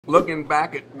looking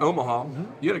back at Omaha,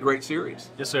 you had a great series.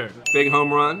 Yes, sir. Big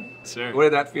home run. Yes, sir. What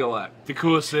did that feel like? The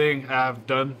coolest thing I've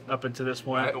done up until this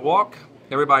point. Walk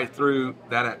everybody through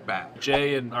that at bat.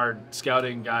 Jay and our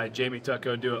scouting guy, Jamie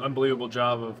Tucko, do an unbelievable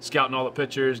job of scouting all the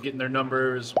pitchers, getting their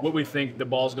numbers, what we think the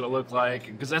ball's going to look like.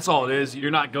 Because that's all it is.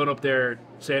 You're not going up there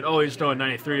saying, oh, he's throwing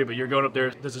 93, but you're going up there,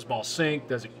 does this ball sink?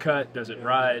 Does it cut? Does it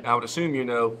ride? I would assume you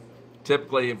know,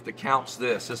 typically if the count's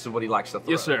this is what he likes to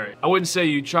throw. Yes, sir. I wouldn't say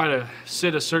you try to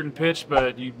sit a certain pitch,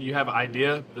 but you have an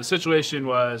idea. The situation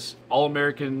was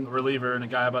All-American reliever and a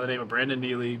guy by the name of Brandon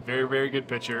Neely, very, very good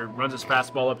pitcher, runs his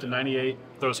fastball up to 98,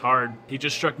 throws hard. He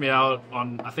just struck me out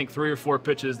on, I think, 3 or 4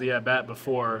 pitches the at-bat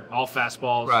before, all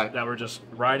fastballs that were just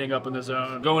riding up in the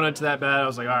zone. Going into that bat, I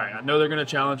was like, all right, I know they're going to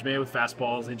challenge me with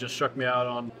fastballs. He just struck me out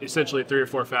on essentially 3 or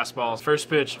 4 fastballs. First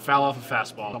pitch, foul off a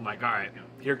fastball. I'm like, all right,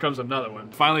 here comes another one.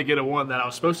 Finally get a one that I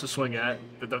was supposed to swing at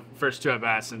the first 2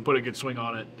 at-bats and put a good swing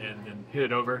on it and hit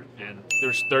it over. And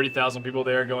there's 30,000 people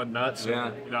there going nuts. Yeah.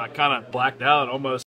 And, you know, I kind of blacked out almost.